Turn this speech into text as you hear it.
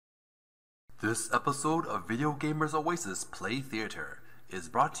This episode of Video Gamers Oasis Play Theater is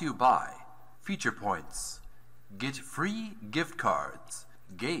brought to you by FeaturePoints. Get free gift cards,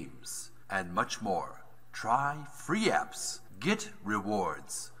 games, and much more. Try free apps. Get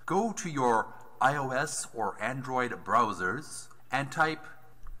rewards. Go to your iOS or Android browsers and type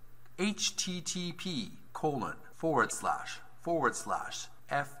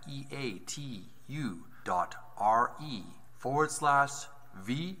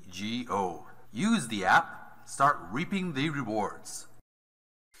Use the app, start reaping the rewards.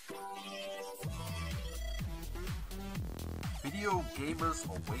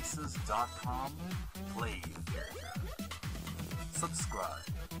 VideoGamersOasis.com Play Theater. Subscribe.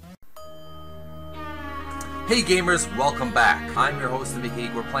 Hey gamers, welcome back. I'm your host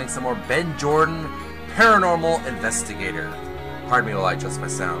Investigator. We're playing some more Ben Jordan, Paranormal Investigator. Pardon me while I adjust my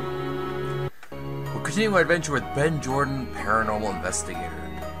sound. We're continuing our adventure with Ben Jordan, Paranormal Investigator.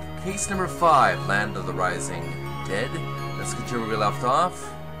 Case number 5, Land of the Rising Dead. Let's continue where we left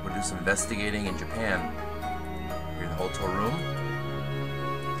off. We'll do some investigating in Japan. Here in the hotel room.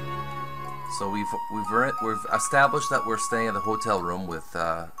 So we've established that we're staying in the hotel room with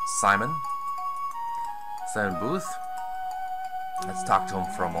Simon Booth. Let's talk to him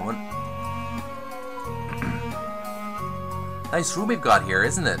for a moment. Nice room we've got here,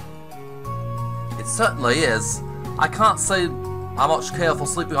 isn't it? It certainly is. I can't say how much care for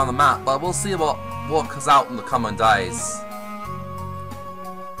sleeping on the mat, but we'll see about what comes out in the coming days.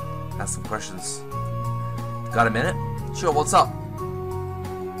 Have some questions. Got a minute? Sure, what's up?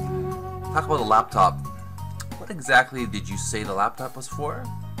 Talk about the laptop. What exactly did you say the laptop was for?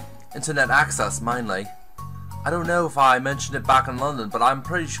 Internet access, mainly. I don't know if I mentioned it back in London, but I'm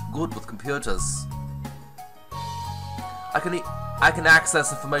pretty good with computers. I can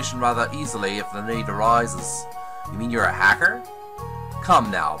access information rather easily if the need arises. You mean you're a hacker?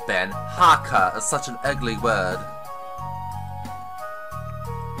 Come now, Ben. Hacker is such an ugly word.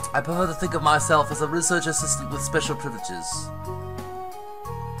 I prefer to think of myself as a research assistant with special privileges.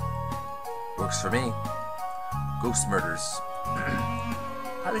 Works for me. Ghost murders.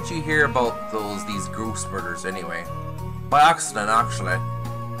 How did you hear about these ghost murders anyway? By accident, actually.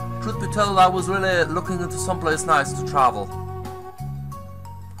 Truth be told, I was really looking into someplace nice to travel.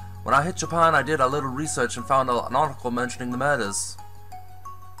 When I hit Japan, I did a little research and found an article mentioning the murders.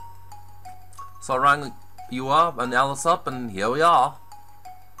 So I rang you up and Alice up, and here we are.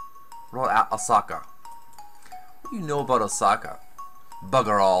 We're at Osaka. What do you know about Osaka?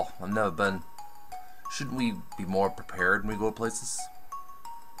 Bugger all. I've never been. Shouldn't we be more prepared when we go places?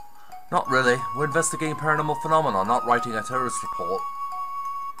 Not really. We're investigating paranormal phenomena, not writing a terrorist report.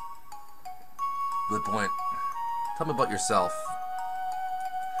 Good point. Tell me about yourself.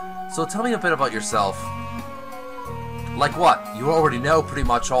 So tell me a bit about yourself. Like what? You already know pretty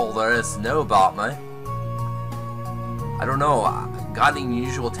much all there is to know about me. I don't know. Got any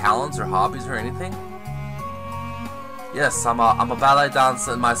unusual talents or hobbies or anything? Yes, I'm a ballet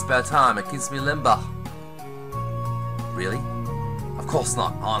dancer in my spare time. It keeps me limber. Really? Of course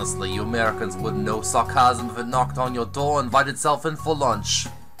not. Honestly, you Americans wouldn't know sarcasm if it knocked on your door and invited itself in for lunch.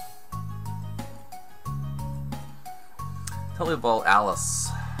 Tell me about Alice.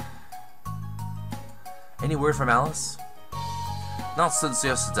 Any word from Alice? Not since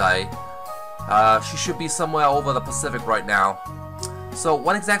yesterday. She should be somewhere over the Pacific right now. So,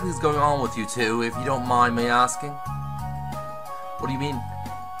 what exactly is going on with you two, if you don't mind me asking? What do you mean?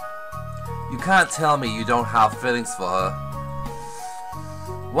 You can't tell me you don't have feelings for her.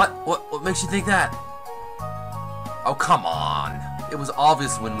 What makes you think that? Oh, come on. It was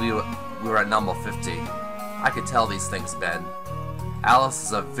obvious when we were at number 50. I could tell these things, Ben. Alice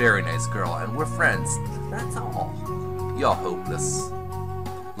is a very nice girl, and we're friends. That's all. You're hopeless.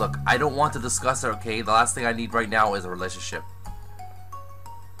 Look, I don't want to discuss it, okay? The last thing I need right now is a relationship.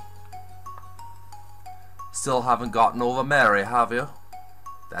 Still haven't gotten over Mary, have you?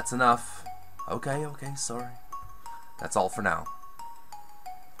 That's enough. Okay, sorry. That's all for now.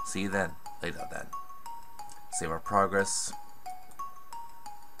 See you then. Later then. Save our progress.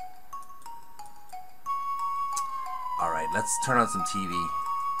 Alright, let's turn on some TV.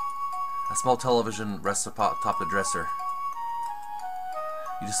 A small television rests atop the dresser.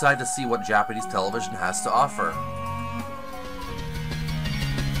 You decide to see what Japanese television has to offer.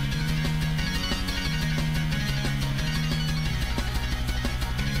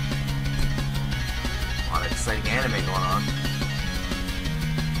 A lot of exciting anime going on.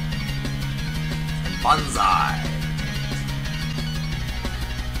 And Banzai!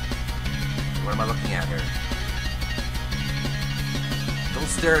 What am I looking at here? Don't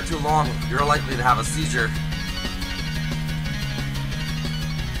stare too long. You're likely to have a seizure.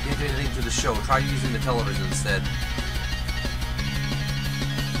 do anything to the show. Try using the television instead.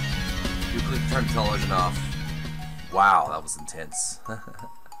 You click turn the television off. Wow, that was intense. Okay.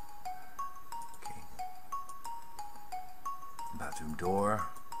 Bathroom door.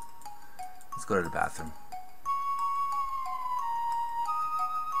 Let's go to the bathroom.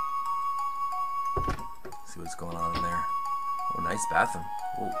 See what's going on in there. Oh, nice bathroom.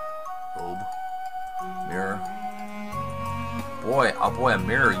 Oh, robe. Mirror. Boy, oh boy, a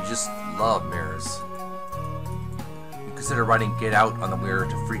mirror. You just love mirrors. You consider writing "Get Out" on the mirror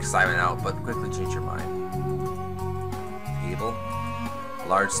to freak Simon out, but quickly change your mind. Table. A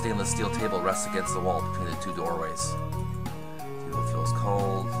large stainless steel table rests against the wall between the two doorways. Table feels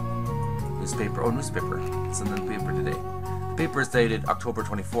cold. Newspaper. Oh, newspaper. It's in the paper today. The paper is dated October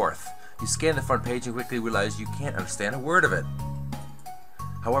 24th. You scan the front page and quickly realize you can't understand a word of it.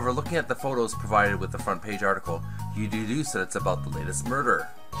 However, looking at the photos provided with the front page article, you deduce that it's about the latest murder.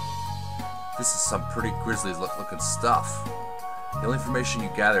 This is some pretty grisly looking stuff. The only information you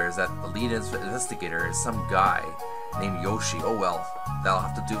gather is that the lead investigator is some guy named Yoshi. Oh well, that'll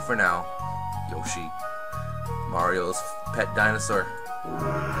have to do for now. Yoshi. Mario's pet dinosaur.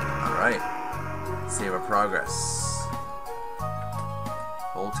 Alright. Save our progress.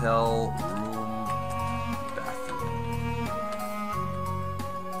 Hotel room bathroom.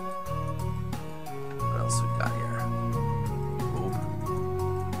 What else we got here? Robe.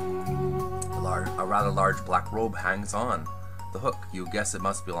 A rather large black robe hangs on the hook. You guess it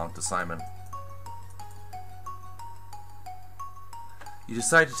must belong to Simon. You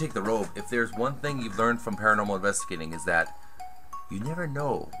decide to take the robe. If there's one thing you've learned from paranormal investigating is that you never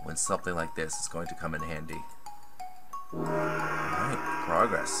know when something like this is going to come in handy. Alright,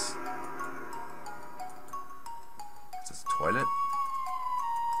 progress. Is this a toilet?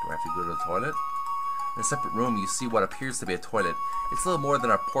 Do I have to go to the toilet? In a separate room, you see what appears to be a toilet. It's little more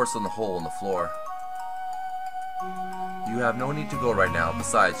than a porcelain hole in the floor. You have no need to go right now.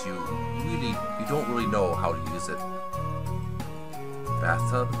 Besides, you don't really know how to use it.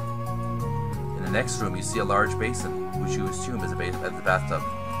 Bathtub. In the next room, you see a large basin, which you assume is the bathtub.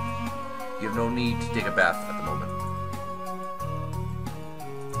 You have no need to take a bath at the moment.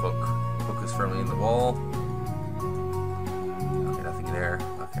 Hook. Hook is firmly in the wall. Okay, nothing there.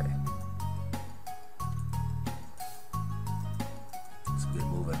 Okay. Let's get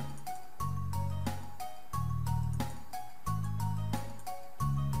moving.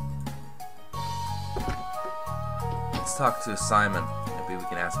 Let's talk to Simon. Maybe we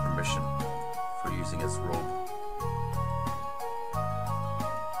can ask permission for using his robe.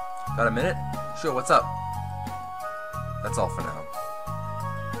 Got a minute? Sure, what's up? That's all for now.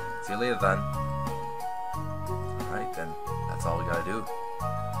 See you later then. Alright then, that's all we gotta do.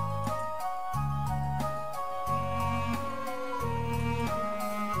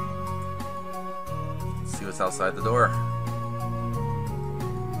 Let's see what's outside the door.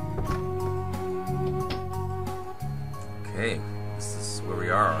 Okay, this is where we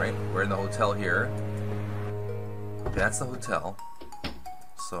are, right? We're in the hotel here. Okay, that's the hotel.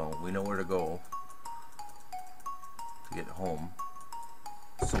 So we know where to go to get home.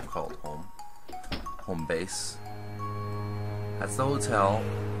 So-called home. Home base. That's the hotel.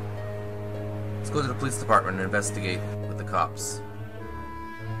 Let's go to the police department and investigate with the cops.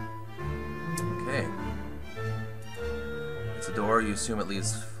 Okay. It's a door you assume it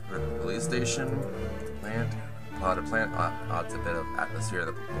leads for the police station. Plant. Potted plant. Odds a bit of atmosphere.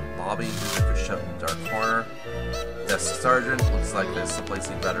 The lobby. Music is shoved in the dark corner. Desk sergeant. Looks like there's someplace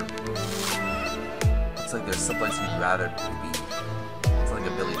he'd rather be. It's like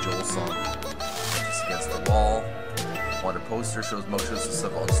a Billy Joel song. Just against the wall. Wanted poster shows motions of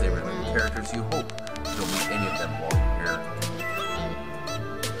several unsavory living characters. You hope you don't meet any of them while you're here.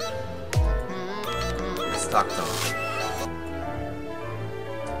 Let's talk to him.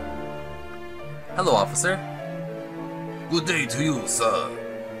 Hello, officer. Good day to you, sir.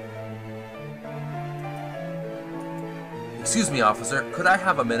 Excuse me, officer. Could I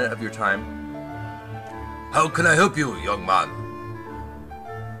have a minute of your time? How can I help you, young man?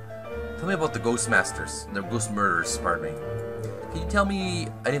 Tell me about the ghost masters, the ghost murders, pardon me. Can you tell me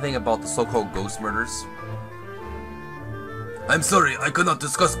anything about the so-called ghost murders? I'm sorry, I cannot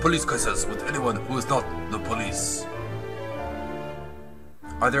discuss police cases with anyone who is not the police.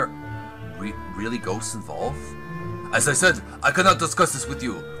 Are there really ghosts involved? As I said, I cannot discuss this with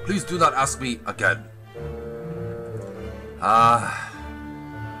you. Please do not ask me again.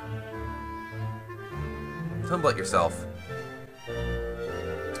 Tell me about yourself.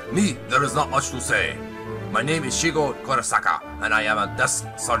 Me, there is not much to say. My name is Shigo Kurosaka, and I am a desk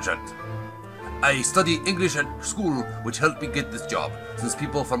sergeant. I study English at school, which helped me get this job, since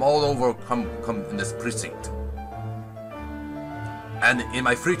people from all over come in this precinct. And in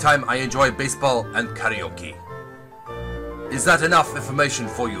my free time, I enjoy baseball and karaoke. Is that enough information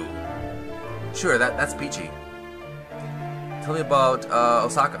for you? Sure, that's peachy. Tell me about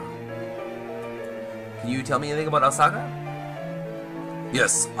Osaka. Can you tell me anything about Osaka?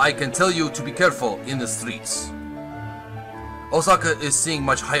 Yes, I can tell you to be careful in the streets. Osaka is seeing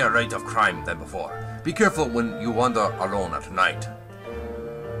much higher rate of crime than before. Be careful when you wander alone at night.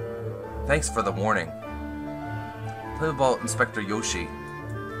 Thanks for the warning. Tell me about Inspector Yoshi.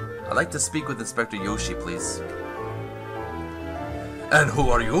 I'd like to speak with Inspector Yoshi, please. And who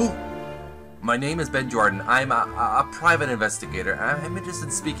are you? My name is Ben Jordan. I'm a private investigator. I'm interested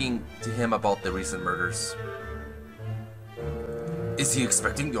in speaking to him about the recent murders. Is he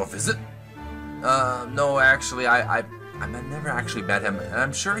expecting your visit? No, actually, I've never actually met him, and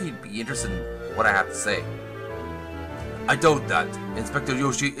I'm sure he'd be interested in what I have to say. I doubt that. Inspector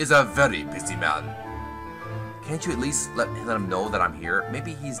Yoshi is a very busy man. Can't you at least let him know that I'm here?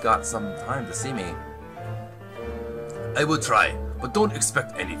 Maybe he's got some time to see me. I will try, but don't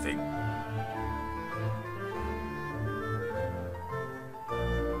expect anything.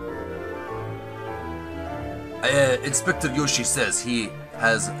 Inspector Yoshi says he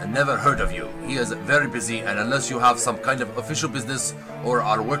has never heard of you. He is very busy, and unless you have some kind of official business or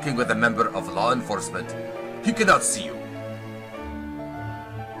are working with a member of law enforcement, he cannot see you.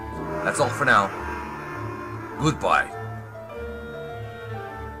 That's all for now. Goodbye.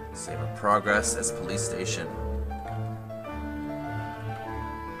 Save our progress as police station.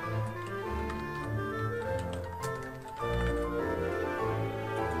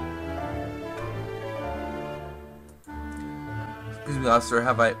 Excuse me, officer,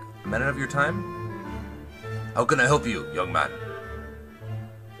 have I a minute of your time? How can I help you, young man?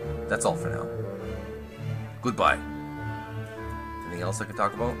 That's all for now. Goodbye. Anything else I could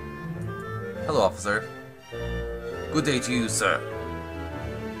talk about? Hello, officer. Good day to you, sir.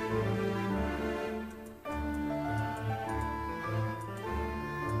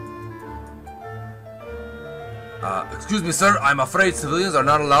 Excuse me, sir. I'm afraid civilians are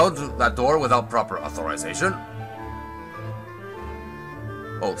not allowed through that door without proper authorization.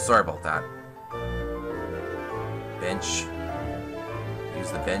 Oh, sorry about that. Bench. Use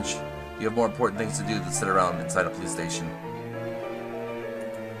the bench. You have more important things to do than sit around inside a police station.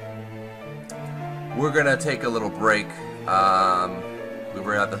 We're gonna take a little break. We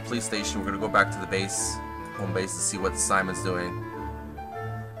were at the police station. We're gonna go back to the base, home base, to see what Simon's doing.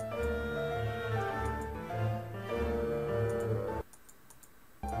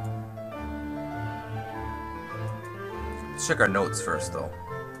 Let's check our notes first, though.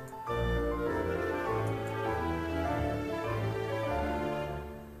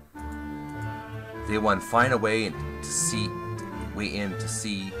 Day 1, find a way in to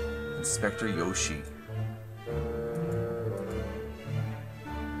see Inspector Yoshi.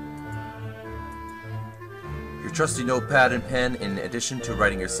 Your trusty notepad and pen, in addition to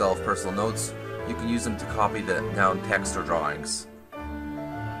writing yourself personal notes, you can use them to copy down text or drawings.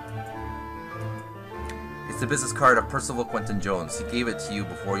 It's the business card of Percival Quentin Jones. He gave it to you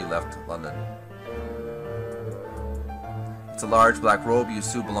before you left London. It's a large black robe you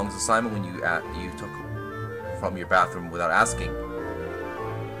assume belongs to Simon when you took from your bathroom without asking.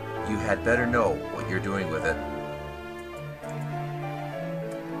 You had better know what you're doing with it.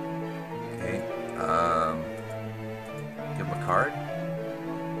 Okay, give him a card.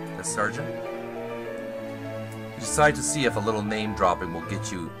 The sergeant. You decide to see if a little name dropping will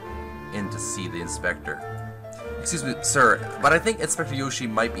get you in to see the inspector. Excuse me, sir, but I think Inspector Yoshi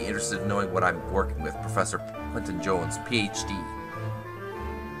might be interested in knowing what I'm working with. Professor Quentin Jones, PhD.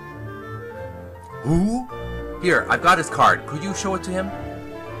 Who? Here, I've got his card. Could you show it to him?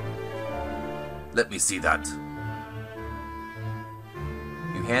 Let me see that.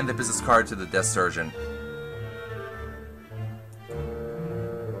 You hand the business card to the desk sergeant.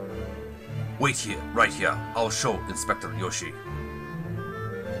 Wait here, right here. I'll show Inspector Yoshi.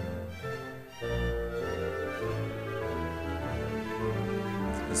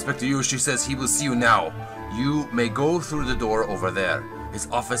 Inspector Yoshi says he will see you now. You may go through the door over there. His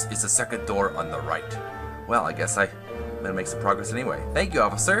office is the second door on the right. Well, I guess I'm gonna make some progress anyway. Thank you,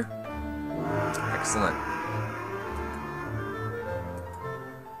 officer. Excellent.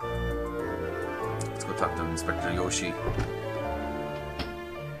 Let's go talk to Inspector Yoshi.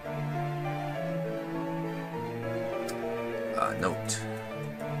 Note.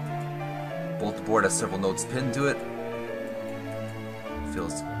 Bolt board has several notes pinned to it.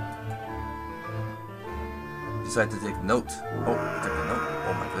 Feels. Decide to take a note. Oh, take a note.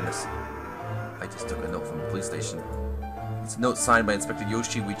 Oh my goodness. just took a note from the police station. It's a note signed by Inspector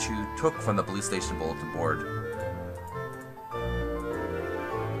Yoshi, which you took from the police station bulletin board.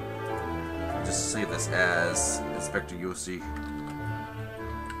 Just save this as Inspector Yoshi.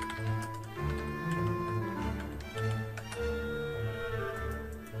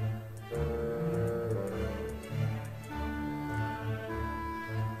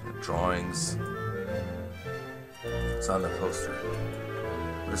 Drawings. It's on the poster.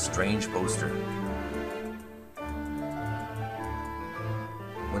 What a strange poster.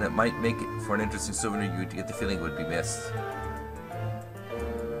 When it might make it for an interesting souvenir, you'd get the feeling it would be missed.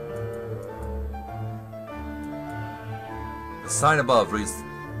 The sign above reads,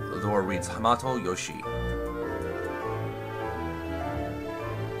 the door reads Hamato Yoshi.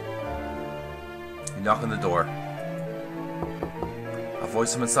 You knock on the door. A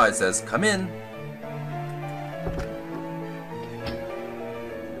voice from inside says, "Come in."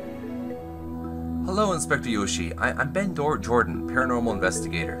 Hello, Inspector Yoshi. I'm Ben Jordan, Paranormal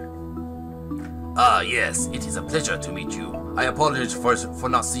Investigator. Ah, yes, it is a pleasure to meet you. I apologize for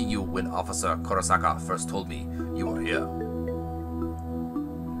not seeing you when Officer Kurosaka first told me you were here.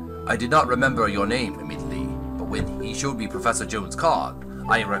 I did not remember your name immediately, but when he showed me Professor Jones' card,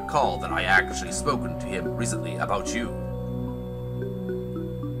 I recall that I actually spoken to him recently about you.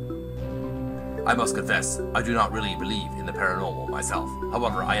 I must confess, I do not really believe in the paranormal myself.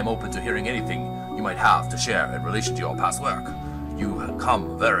 However, I am open to hearing anything you might have to share in relation to your past work. You have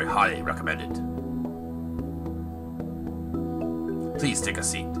come very highly recommended. Please take a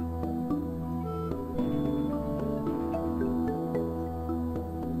seat.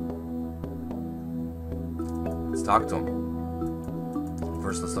 Let's talk to him.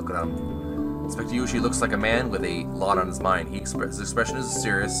 First, let's look at him. Inspector Yoshi looks like a man with a lot on his mind. His expression is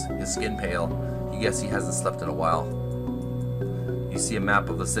serious, his skin pale. You guess he hasn't slept in a while. You see a map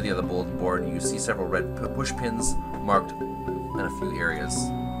of the city on the bulletin board, and you see several red push pins marked in a few areas.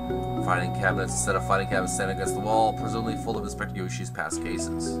 Filing cabinets, a set of filing cabinets standing against the wall, presumably full of Inspector Yoshi's past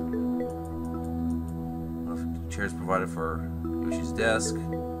cases. Chairs provided for Yoshi's desk.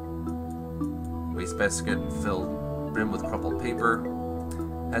 Wastebasket filled brimmed with crumpled paper.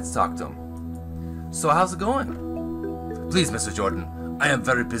 Let's talk to him. So how's it going? Please, Mr. Jordan, I am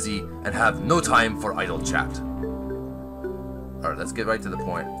very busy and have no time for idle chat. Alright, let's get right to the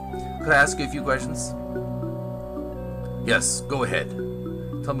point. Could I ask you a few questions? Yes, go ahead.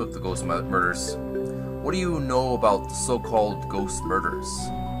 Tell me about the ghost murders. What do you know about the so-called ghost murders?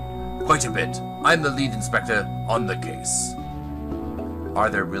 Quite a bit. I'm the lead inspector on the case. Are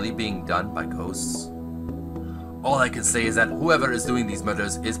they really being done by ghosts? All I can say is that whoever is doing these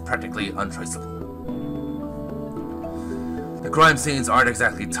murders is practically untraceable. The crime scenes aren't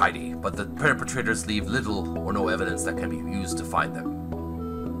exactly tidy, but the perpetrators leave little or no evidence that can be used to find them.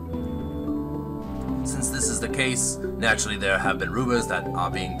 Since this is the case, naturally there have been rumors that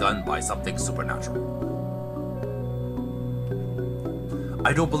are being done by something supernatural.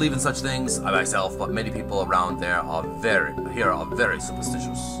 I don't believe in such things myself, but many people around here are very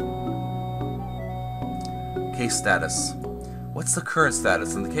superstitious. Case status. What's the current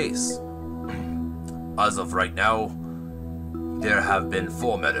status in the case? As of right now, there have been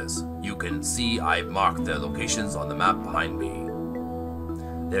 4 murders. You can see I've marked their locations on the map behind me.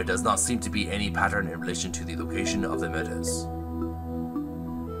 There does not seem to be any pattern in relation to the location of the murders.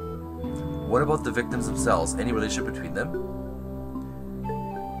 What about the victims themselves? Any relation between them?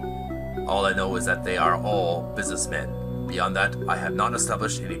 All I know is that they are all businessmen. Beyond that, I have not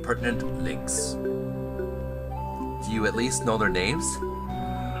established any pertinent links. Do you at least know their names?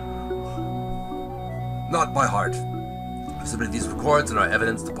 Not by heart. I've submitted these records in our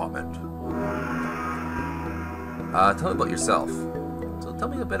evidence department. Tell me about yourself. So tell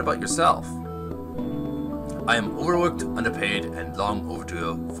me a bit about yourself. I am overworked, underpaid, and long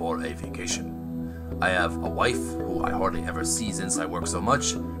overdue for a vacation. I have a wife who I hardly ever see since I work so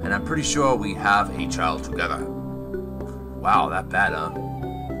much, and I'm pretty sure we have a child together. Wow, that bad, huh?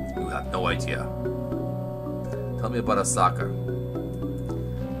 You have no idea. Tell me about Osaka.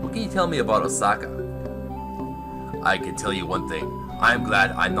 What can you tell me about Osaka? I can tell you one thing. I'm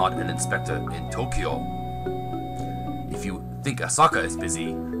glad I'm not an inspector in Tokyo. If you think Osaka is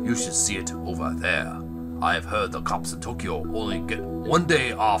busy, you should see it over there. I've heard the cops in Tokyo only get 1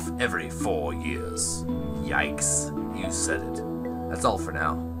 day off every 4 years. Yikes. You said it. That's all for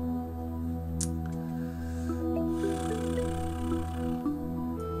now.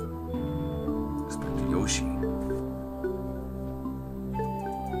 Inspector Yoshi.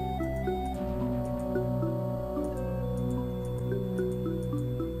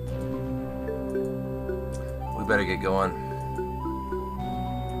 We better get going.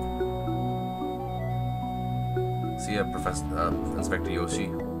 Professor Inspector Yoshi.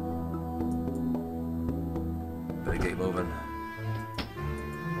 Better get moving.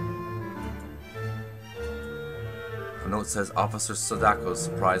 A note says Officer Sadako's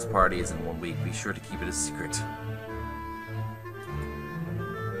surprise party is in 1 week. Be sure to keep it a secret.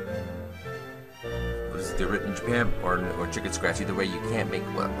 What is it? They're written in Japan or chicken scratch? Either way, you can't make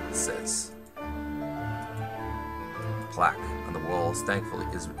what it says. Plaque on the wall is thankfully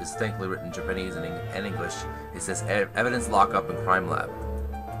written in Japanese and English. It says evidence lockup and crime lab.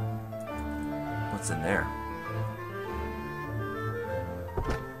 What's in there?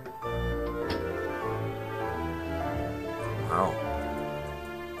 Wow.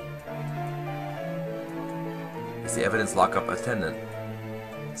 It's the evidence lockup attendant.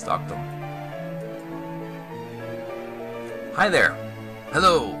 Stalked them. Hi there.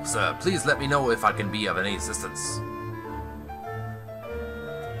 Hello, sir. Please let me know if I can be of any assistance.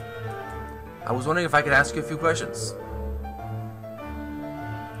 I was wondering if I could ask you a few questions.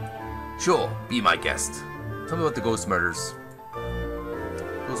 Sure, be my guest. Tell me about the ghost murders.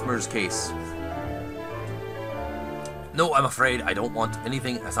 Ghost murders case. No, I'm afraid I don't want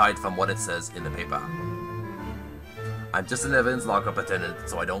anything aside from what it says in the paper. I'm just an evidence lockup attendant,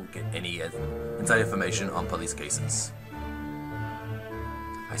 so I don't get any inside information on police cases.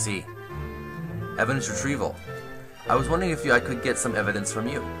 I see. Evidence retrieval. I was wondering if I could get some evidence from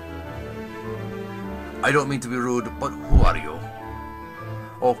you. I don't mean to be rude, but who are you?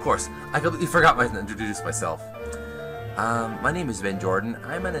 Oh, of course. I completely forgot to introduce myself. My name is Ben Jordan.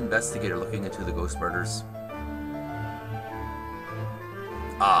 I'm an investigator looking into the ghost murders.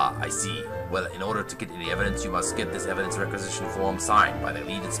 Ah, I see. Well, in order to get any evidence, you must get this evidence requisition form signed by the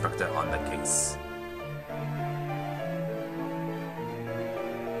lead inspector on the case.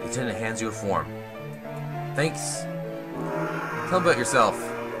 The lieutenant hands you a form. Thanks. Tell me about yourself.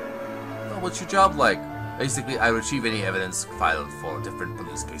 Well, what's your job like? Basically, I retrieve any evidence filed for different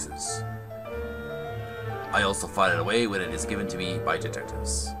police cases. I also file it away when it is given to me by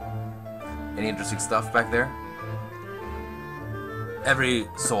detectives. Any interesting stuff back there? Every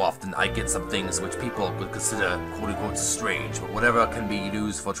so often, I get some things which people would consider quote-unquote strange, but whatever can be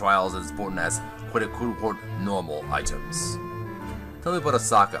used for trials as important as quote-unquote normal items. Tell me about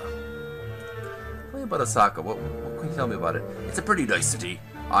Osaka. Tell me about Osaka. What can you tell me about it? It's a pretty nice city.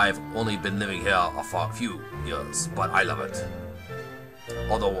 I've only been living here a few years, but I love it.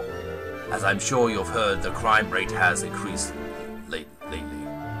 Although, as I'm sure you've heard, the crime rate has increased lately.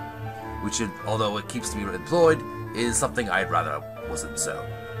 Which, although it keeps me employed, is something I'd rather wasn't so.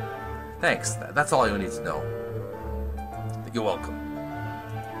 Thanks. That's all you need to know. You're welcome.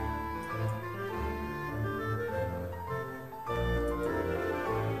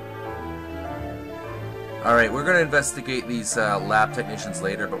 Alright, we're going to investigate these lab technicians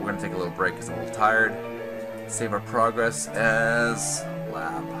later, but we're going to take a little break because I'm a little tired. Save our progress as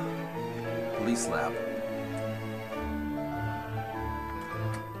lab. Police lab.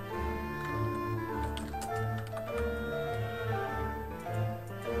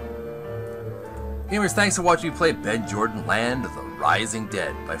 Gamers, thanks for watching me play Ben Jordan Land of the Rising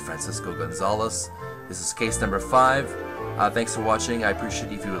Dead by Francisco Gonzalez. This is case number 5. Thanks for watching. I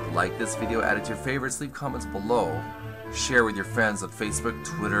appreciate if you would like this video, add it to your favorites, leave comments below, share with your friends on Facebook,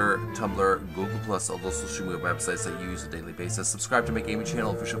 Twitter, Tumblr, Google+, all those social media websites that you use on a daily basis. Subscribe to my gaming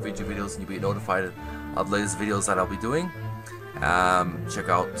channel, official feature videos, and you'll be notified of the latest videos that I'll be doing. Check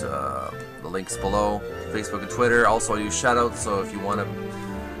out the links below, Facebook and Twitter. Also, I use shoutouts, so if you want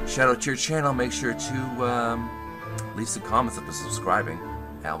to shout out to your channel, make sure to leave some comments after subscribing.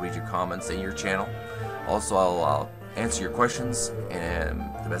 I'll read your comments in your channel. Also, I'll answer your questions and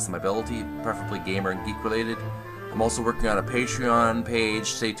the best of my ability, preferably gamer and geek related. I'm also working on a Patreon page.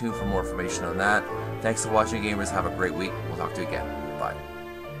 Stay tuned for more information on that. Thanks for watching, gamers. Have a great week. We'll talk to you again.